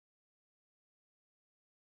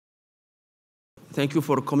Thank you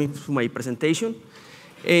for coming to my presentation.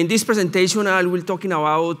 In this presentation, I will be talking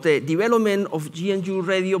about the development of GNU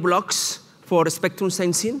radio blocks for spectrum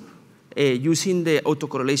sensing using the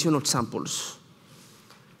autocorrelation of samples.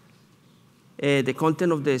 The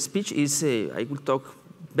content of the speech is I will talk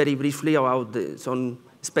very briefly about some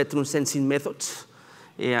spectrum sensing methods,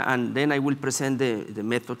 and then I will present the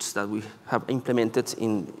methods that we have implemented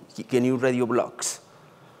in GNU radio blocks.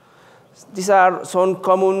 These are some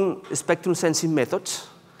common spectrum sensing methods.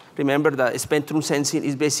 Remember that spectrum sensing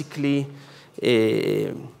is basically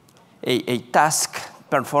a task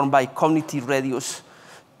performed by cognitive radios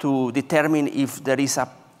to determine if there is a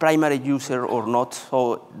primary user or not,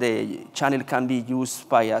 so the channel can be used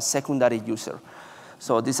by a secondary user.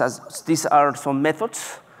 So these are some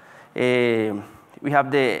methods. We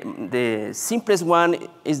have the simplest one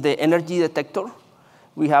is the energy detector.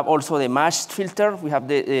 We have also the matched filter. We have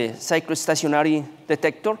the cyclostationary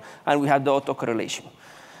detector, and we have the autocorrelation.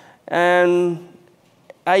 And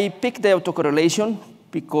I picked the autocorrelation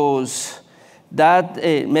because that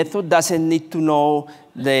method doesn't need to know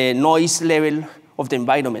the noise level of the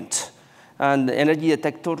environment. And the energy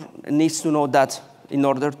detector needs to know that in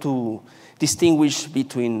order to distinguish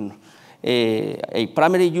between a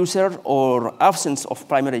primary user or absence of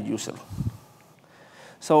primary user.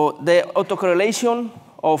 So the autocorrelation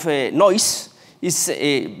of noise is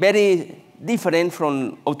very different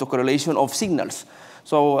from autocorrelation of signals.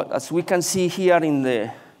 So as we can see here in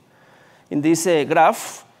this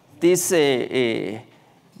graph, this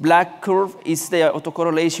black curve is the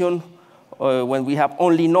autocorrelation when we have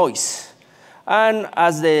only noise. And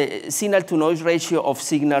as the signal-to-noise ratio of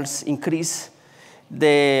signals increase,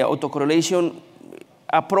 the autocorrelation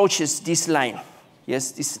approaches this line.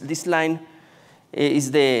 Yes, this line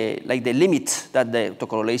is like the limit that the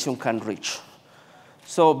autocorrelation can reach.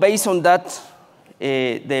 So based on that,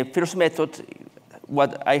 the first method,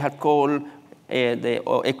 what I had called the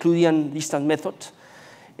Euclidean distance method,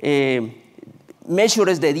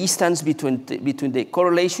 measures the distance between the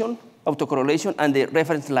correlation, autocorrelation, and the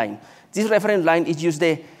reference line. This reference line is just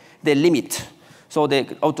the limit. So the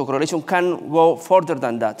autocorrelation can go further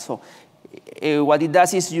than that. So what it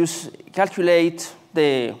does is just calculate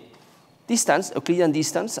the distance, Euclidean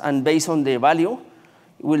distance, and based on the value,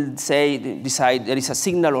 will decide there is a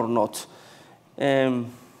signal or not.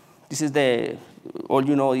 This is all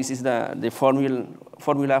you know, this is the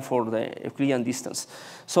formula for the Euclidean distance.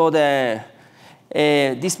 So this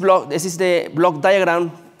is the block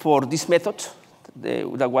diagram for this method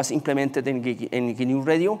that was implemented in GNU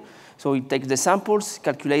radio. So it takes the samples,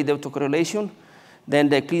 calculates the autocorrelation, then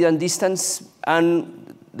the Euclidean distance,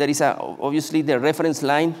 and there is obviously the reference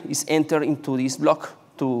line is entered into this block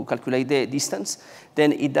to calculate the distance.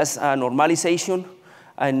 Then it does a normalization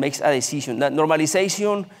and makes a decision. That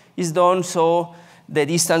normalization is done so the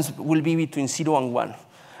distance will be between 0 and 1.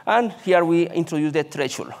 And here we introduce the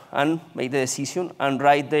threshold and make the decision and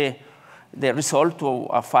write the result to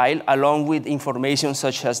a file along with information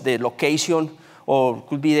such as the location, or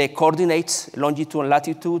could be the coordinates, longitude and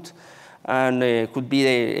latitude, and could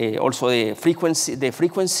be also the frequency,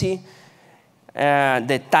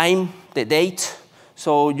 the time, the date.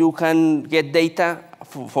 So you can get data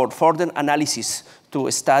for further analysis to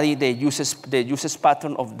study the uses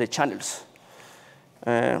pattern of the channels.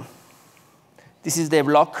 This is the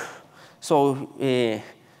block. So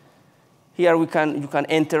here you can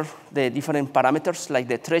enter the different parameters like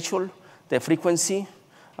the threshold, the frequency,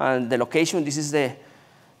 and the location. This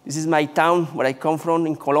is my town where I come from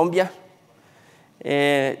in Colombia.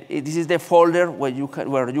 This is the folder where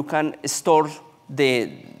you can store the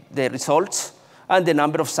results and the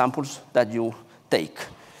number of samples that you take.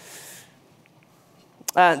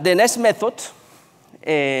 The next method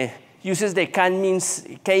uses the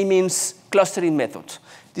k-means clustering method.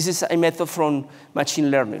 This is a method from machine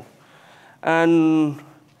learning. And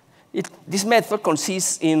this method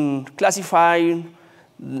consists in classifying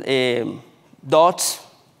dots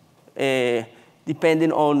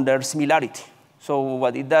depending on their similarity. So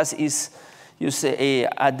what it does is use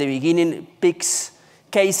at the beginning picks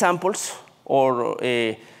k samples, or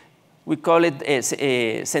we call it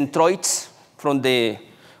centroids from the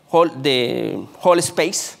whole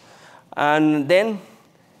space, and then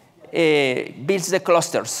builds the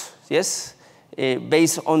clusters, yes,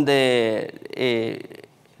 based on the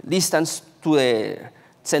distance to the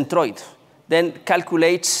centroid. Then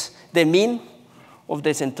calculates the mean of the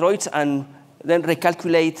centroids and then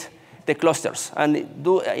recalculate the clusters. And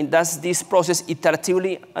it does this process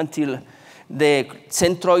iteratively until the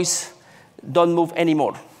centroids don't move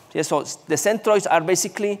anymore. Yes, so the centroids are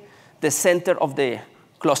basically the center of the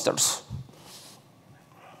clusters.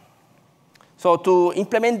 So to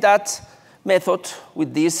implement that method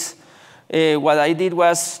with this, what I did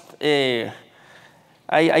was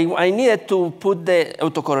I needed to put the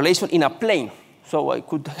autocorrelation in a plane, so I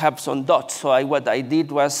could have some dots. So what I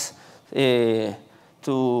did was to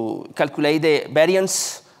calculate the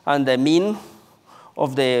variance and the mean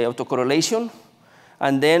of the autocorrelation,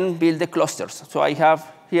 and then build the clusters. So I have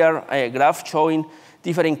here a graph showing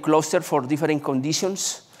different clusters for different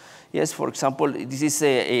conditions. Yes, for example, this is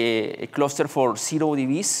a cluster for 0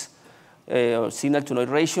 dBs, signal to noise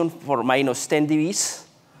ratio for -10 dBs.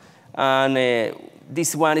 And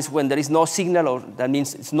this one is when there is no signal, or that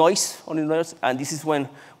means it's noise, only noise. And this is when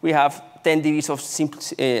we have 10 dBs of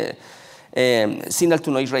signal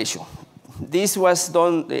to noise ratio. This was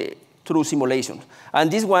done through simulation. And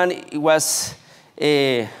this one was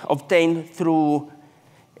obtained through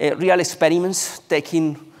real experiments,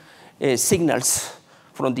 taking signals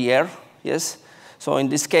from the air, yes? So in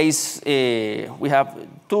this case, we have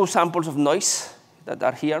 2 samples of noise that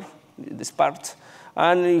are here, this part.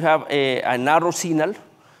 And you have a narrow signal,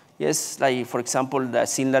 yes, like, for example, the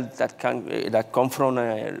signal that come from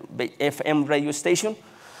a FM radio station.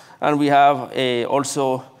 And we have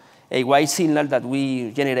also a wide signal that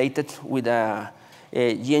we generated with a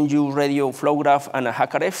GNU radio flow graph and a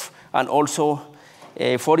HackerF, and also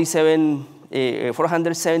a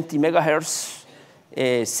 470 megahertz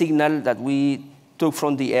signal that we took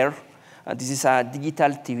from the air. This is a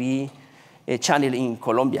digital TV channel in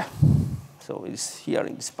Colombia. So it's here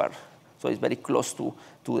in this part. So it's very close to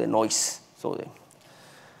the noise. So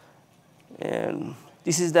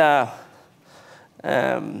this is the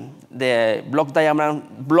block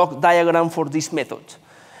diagram for this method.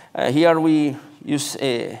 Here we use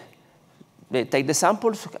take the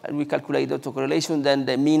samples, we calculate the autocorrelation, then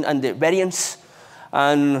the mean and the variance,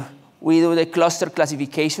 and we do the cluster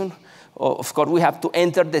classification. Of course, we have to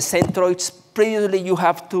enter the centroids. Previously, you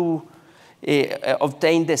have to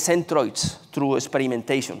obtain the centroids through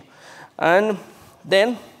experimentation. And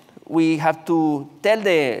then we have to tell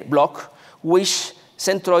the block which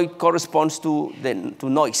centroid corresponds to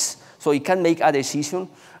noise. So it can make a decision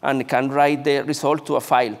and can write the result to a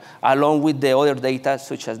file, along with the other data,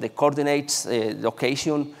 such as the coordinates,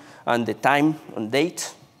 location, and the time and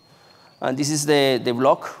date. And this is the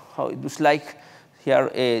block, how it looks like. Here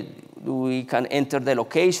we can enter the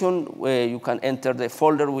location, where you can enter the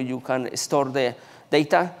folder where you can store the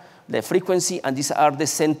data, the frequency, and these are the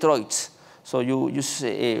centroids. So you use,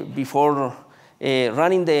 before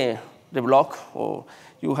running the block, or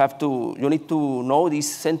you need to know these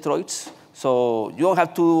centroids. So you don't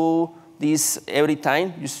have to do this every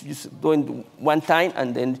time. You just do it one time,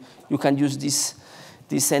 and then you can use these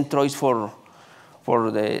centroids for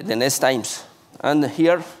the next times. And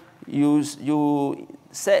here you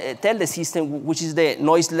tell the system which is the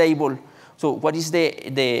noise label. So what is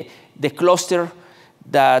the cluster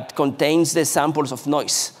that contains the samples of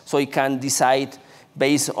noise? So it can decide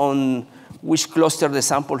based on which cluster the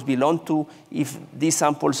samples belong to, if these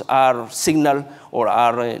samples are signal or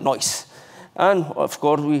are noise. And of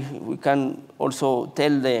course, we can also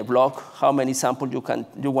tell the block how many samples you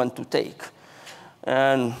want to take.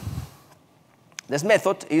 And this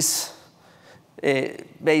method is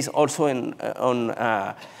based also on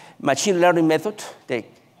a machine learning method, the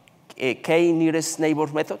K nearest neighbor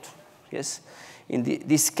method. Yes, in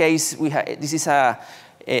this case, this is a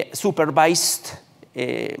supervised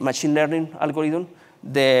machine learning algorithm.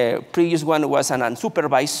 The previous one was an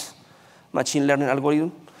unsupervised machine learning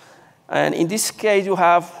algorithm. And in this case, you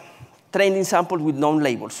have training samples with known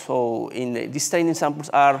labels. So in these training samples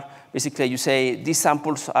are basically, you say these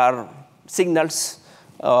samples are signals,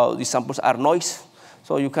 these samples are noise.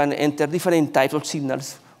 So you can enter different types of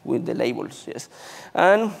signals with the labels. Yes,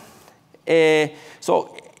 and so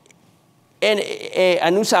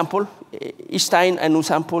a new sample, each time a new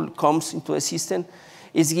sample comes into the system,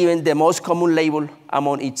 is given the most common label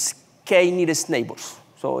among its K nearest neighbors.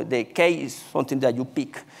 So the K is something that you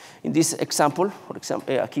pick. In this example, for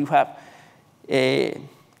example, here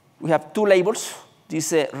we have 2 labels,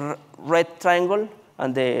 this red triangle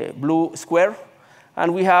and the blue square,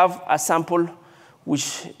 and we have a sample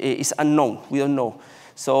which is unknown, we don't know.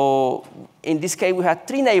 So in this case, we have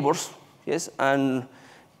 3 neighbors, yes, and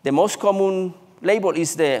the most common label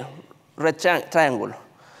is the red triangle.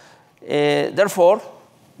 Therefore,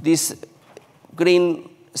 this green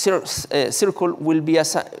circle will be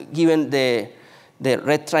given the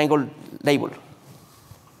red triangle label.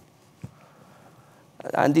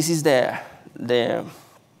 And this is the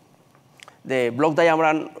block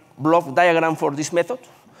diagram for this method.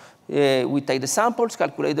 We take the samples,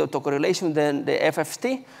 calculate the autocorrelation, then the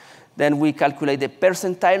FFT. Then we calculate the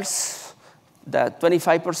percentiles the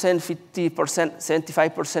 25%, 50%,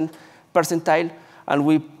 75% percentile, and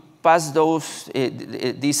we pass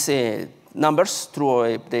these numbers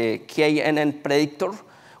through the KNN predictor,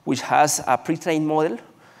 which has a pre-trained model,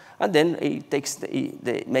 and then it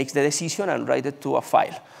makes the decision and write it to a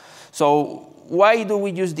file. So why do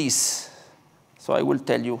we use this? So I will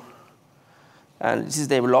tell you. And this is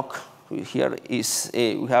the block. Here is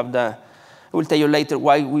we have the. I will tell you later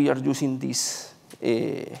why we are using these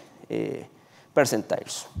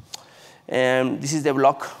percentiles. This is the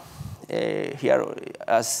block. Here,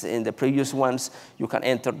 as in the previous ones, you can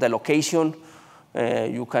enter the location.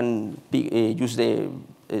 You can use the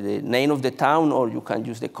name of the town, or you can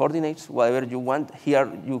use the coordinates, whatever you want.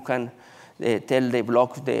 Here, you can tell the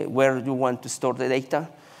block where you want to store the data,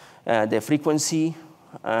 the frequency,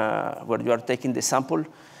 where you are taking the sample.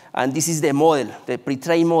 And this is the model, the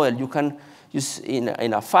pre-trained model. You can use in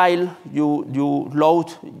a file, you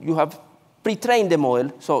load, you have pre-trained the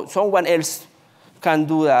model, so someone else can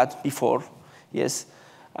do that before, yes?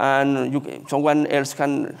 And someone else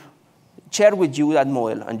can share with you that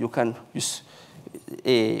model, and you can just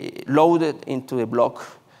load it into the block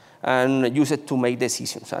and use it to make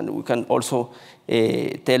decisions. And we can also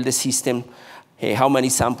tell the system how many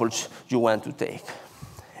samples you want to take.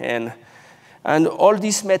 And all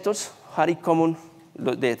these methods are in common.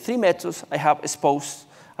 The three methods I have exposed,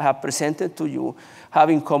 I have presented to you, have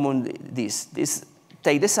in common this.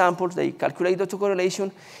 Take the samples, they calculate the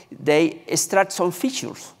autocorrelation, they extract some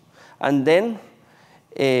features, and then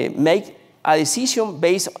make a decision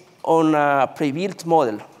based on a pre-built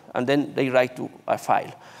model, and then they write to a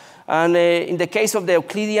file. And in the case of the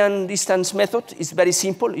Euclidean distance method, it's very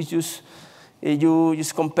simple. It's just, you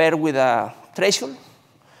just compare with a threshold.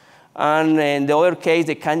 And in the other case,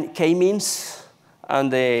 the k-means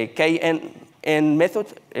and the KNN method,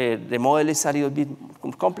 the model is a little bit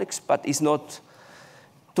complex, but it's not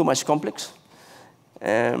too much complex.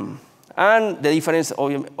 And the difference,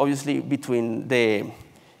 obviously, between the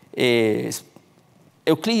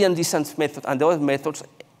Euclidean distance method and the other methods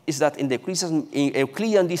is that in the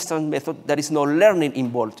Euclidean distance method, there is no learning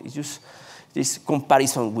involved. It's just this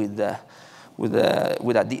comparison with a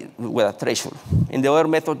threshold. In the other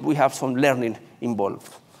method, we have some learning involved.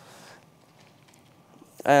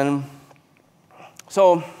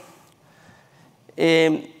 So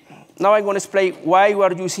now I'm going to explain why we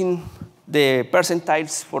are using the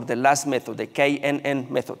percentiles for the last method, the KNN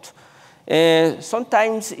method.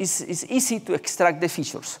 Sometimes it's easy to extract the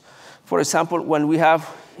features. For example, when we have,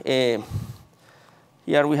 here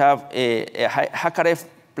we have a HKRF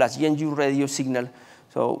plus GNU radio signal.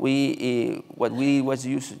 So what we did was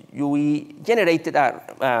we generated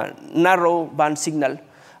a narrow band signal,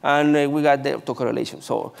 and we got the autocorrelation.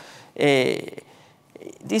 So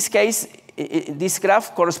this case, this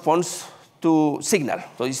graph corresponds to signal,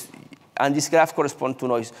 so and this graph corresponds to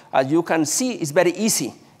noise. As you can see, it's very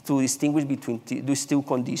easy to distinguish between these two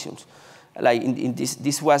conditions. Like in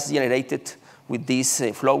this was generated with this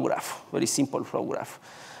flow graph, very simple flow graph.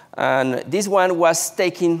 And this one was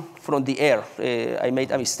taken from the air. I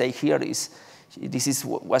made a mistake here. This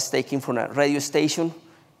was taken from a radio station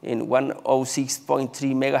in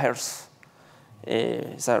 106.3 megahertz.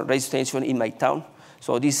 It's a radio station in my town.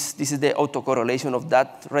 So this is the autocorrelation of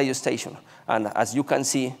that radio station. And as you can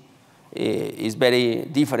see, it's very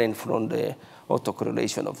different from the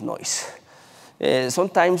autocorrelation of noise.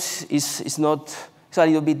 Sometimes it's a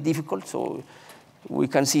little bit difficult. So we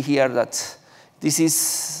can see here that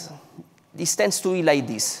this tends to be like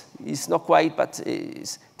this. It's not quite, but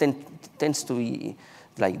it tends to be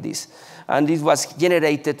like this. And this was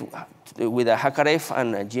generated with a HKRF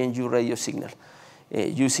and a GNU radio signal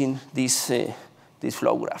using this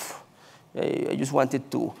flow graph. I just wanted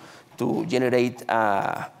to generate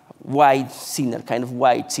a wide signal, kind of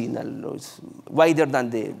wide signal, wider than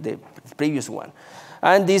the previous one.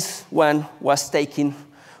 And this one was taken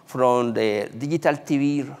from the digital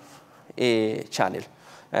TV channel,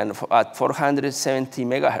 and at 470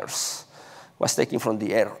 megahertz was taken from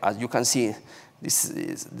the air. As you can see,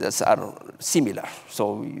 these are similar,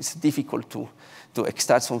 so it's difficult to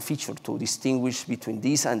extract some feature to distinguish between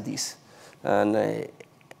this and this. And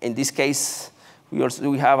in this case,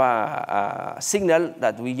 we have a signal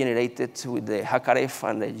that we generated with the HKRF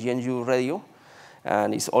and the GNU radio,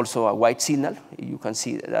 and it's also a wide signal. You can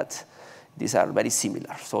see that these are very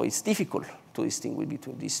similar, so it's difficult to distinguish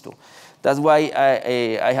between these two. That's why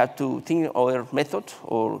I had to think of other method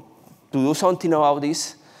or to do something about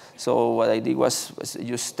this. So what I did was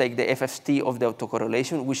just take the FFT of the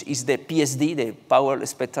autocorrelation, which is the PSD, the power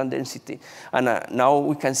spectrum density, and now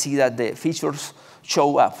we can see that the features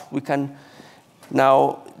show up. We can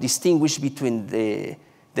now distinguish between the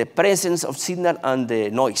presence of signal and the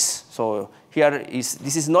noise. So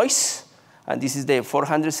this is noise, and this is the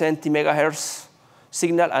 470 megahertz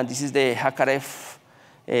signal, and this is the HKRF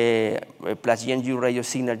plus GNU radio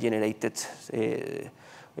signal generated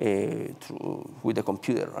with the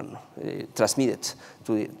computer and transmitted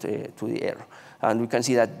to the air. And we can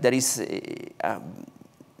see that there is a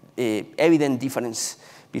evident difference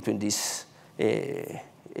between these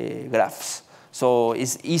graphs. So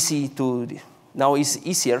it's easy to, now it's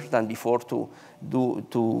easier than before to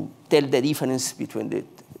tell the difference between the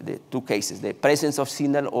two cases, the presence of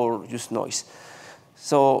signal or just noise.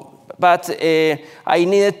 So, but I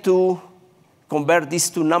needed to convert these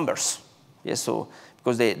to numbers. Yes, so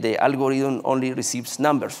because the algorithm only receives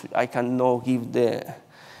numbers. I cannot give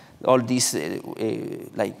all these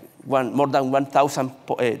like more than 1,000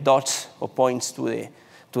 dots or points to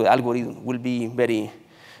the algorithm. Will be very,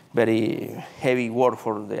 very heavy work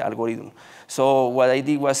for the algorithm. So what I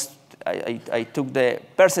did was I took the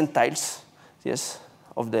percentiles, yes,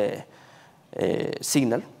 of the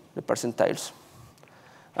signal, the percentiles.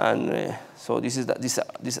 And so these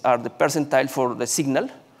are the percentiles for the signal,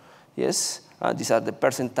 yes, and these are the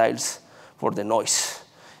percentiles for the noise.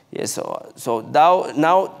 Yes, so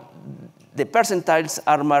now the percentiles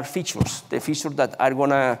are more features, the features that are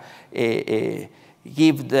gonna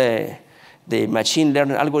give the machine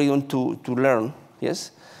learning algorithm to learn,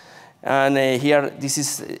 yes. And here, this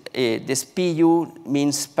is this PU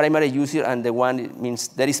means primary user, and the one means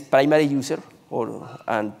there is primary user,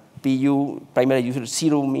 and PU, primary user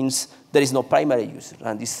 0 means there is no primary user.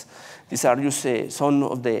 And these are just some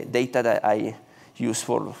of the data that I use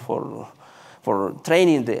for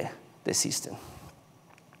training the system.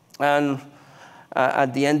 And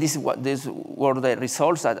at the end, these were the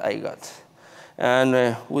results that I got.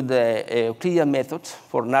 And with the Euclidean method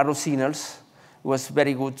for narrow signals, it was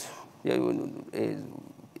very good. There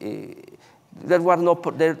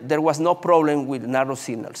was no problem with narrow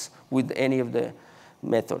signals with any of the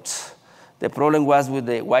methods. The problem was with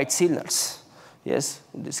the wide signals. Yes,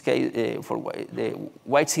 in this case, the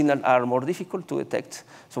wide signals are more difficult to detect.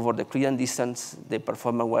 So for the Euclidean distance, the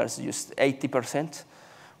performance was just 80%.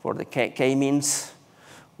 For the K-means,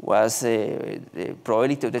 was the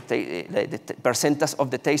probability of the percentage of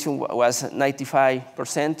detection was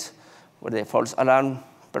 95%. For the false alarm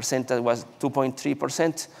percentage was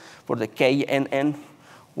 2.3%. For the KNN,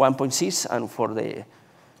 1.6, and for the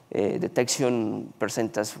detection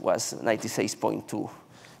percentage was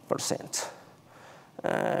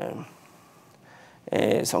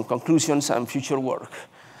 96.2%. Some conclusions and future work.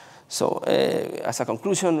 So as a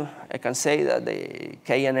conclusion, I can say that the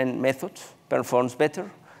KNN method performs better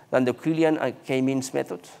than the Euclidean and K-means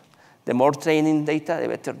method. The more training data, the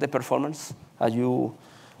better the performance, as you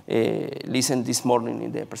listened this morning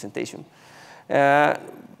in the presentation.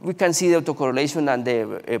 We can see the autocorrelation and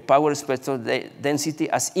the power spectral density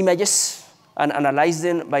as images and analyze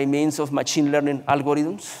them by means of machine learning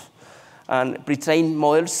algorithms. And pre-trained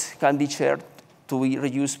models can be shared to be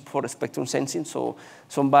reused for spectrum sensing, so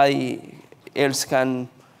somebody else can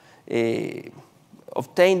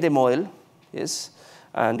obtain the model, yes,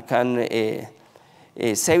 and can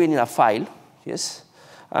save it in a file, yes,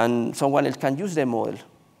 and someone else can use the model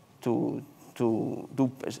to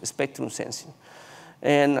do spectrum sensing.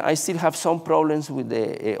 And I still have some problems with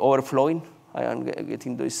the overflowing. I am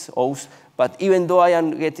getting these O's, but even though I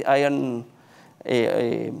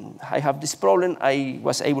have this problem, I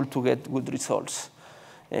was able to get good results.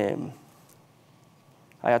 I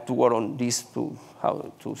had to work on this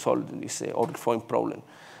how to solve this overflowing problem.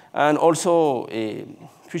 And also,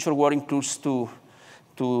 future work includes to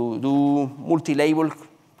do multi-label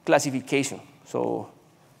classification. So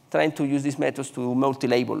trying to use these methods to do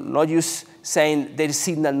multi-label, not just saying there is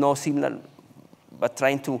signal, no signal, but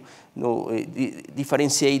trying to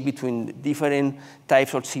differentiate between different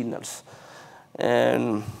types of signals.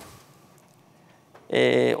 And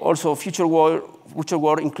also, future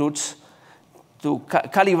work includes to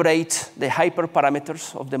calibrate the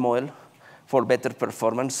hyperparameters of the model for better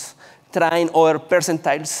performance, trying other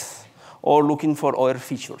percentiles, or looking for other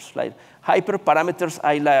features. Like hyperparameters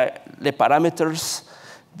are the parameters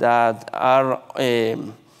that are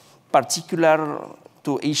particular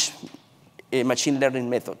to each machine learning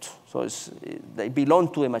method. So they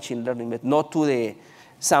belong to a machine learning method, not to the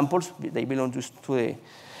samples. They belong just to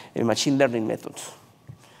a machine learning method.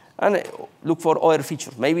 And look for other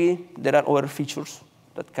features. Maybe there are other features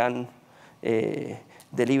that can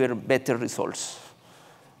deliver better results.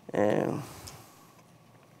 And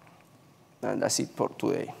that's it for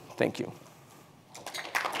today. Thank you. Do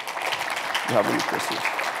you have any questions?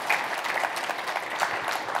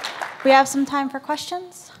 We have some time for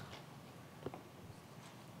questions.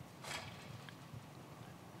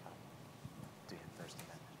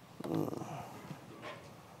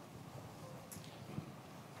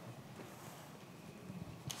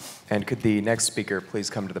 And could the next speaker please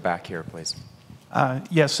come to the back here, please?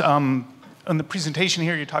 Yes. On the presentation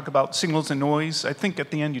here, you talk about signals and noise. I think at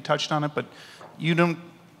the end you touched on it, but you don't.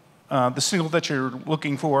 The signal that you're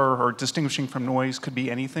looking for or distinguishing from noise could be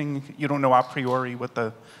anything. You don't know a priori what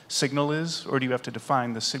the signal is, or do you have to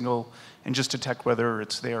define the signal and just detect whether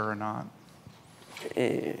it's there or not?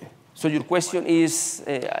 So your question is?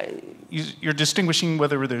 You're distinguishing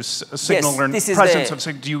whether there's a signal or presence of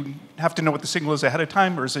signal. Do you have to know what the signal is ahead of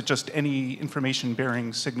time, or is it just any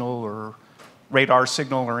information-bearing signal or radar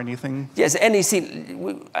signal or anything? Yes,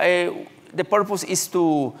 anything. The purpose is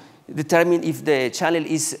to determine if the channel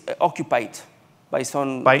is occupied by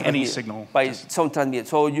some any signal, by some transmit.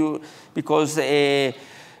 So because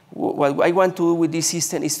what I want to do with this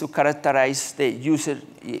system is to characterize the user's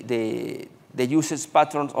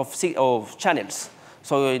patterns of channels.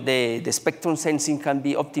 So the spectrum sensing can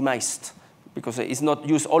be optimized because it's not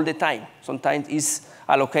used all the time. Sometimes it's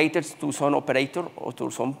allocated to some operator or to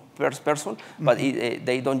some person, but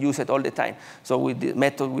they don't use it all the time. So with the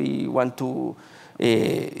method, we want to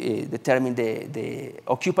determine the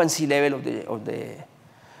occupancy level of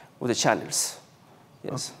the channels.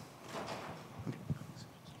 Yes.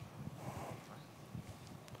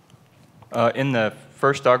 In the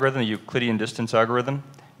first algorithm, the Euclidean distance algorithm,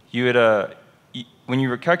 you had when you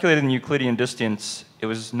were calculating the Euclidean distance, it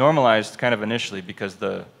was normalized kind of initially because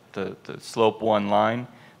the slope one line,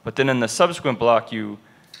 but then in the subsequent block, you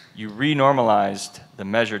renormalized the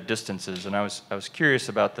measured distances, and I was curious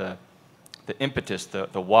about the impetus,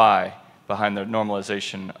 the why behind the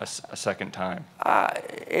normalization a second time.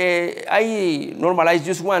 I normalized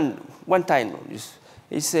just one time.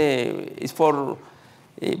 It's for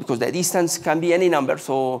because the distance can be any number.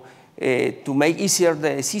 So to make easier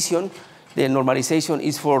the decision, the normalization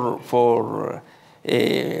is for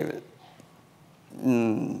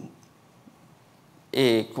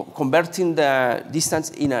converting the distance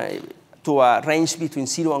to a range between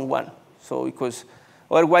 0 and 1. So because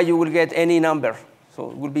otherwise you will get any number.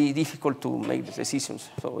 So it will be difficult to make the decisions.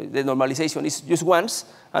 So the normalization is just once,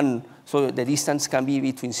 and so the distance can be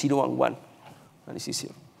between 0 and 1, and it's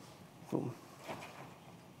easier. So,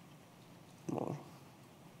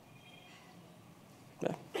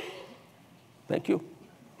 yeah. Thank you.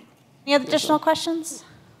 Any additional questions?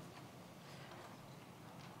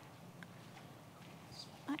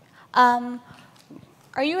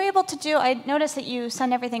 Are you able to do, I noticed that you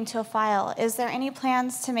send everything to a file. Is there any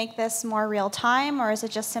plans to make this more real time, or is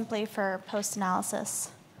it just simply for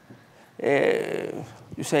post-analysis?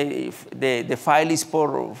 You say if the file is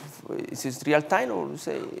is it real time, or you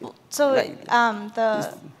say? So like,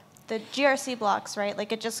 the GRC blocks, right?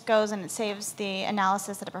 Like it just goes and it saves the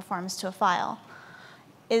analysis that it performs to a file.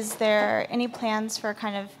 Is there any plans for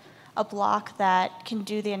kind of a block that can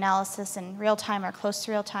do the analysis in real time or close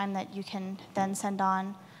to real time that you can then send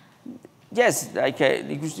on? Yes, like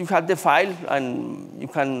you have the file and you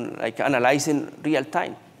can like analyze in real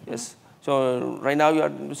time. Yes. So right now you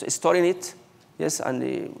are storing it. Yes, and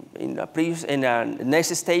in the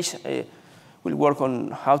next stage we'll work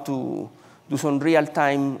on how to do some real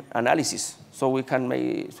time analysis, so we can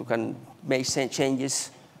make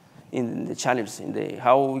changes in the channels,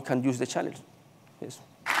 how we can use the channels. Yes.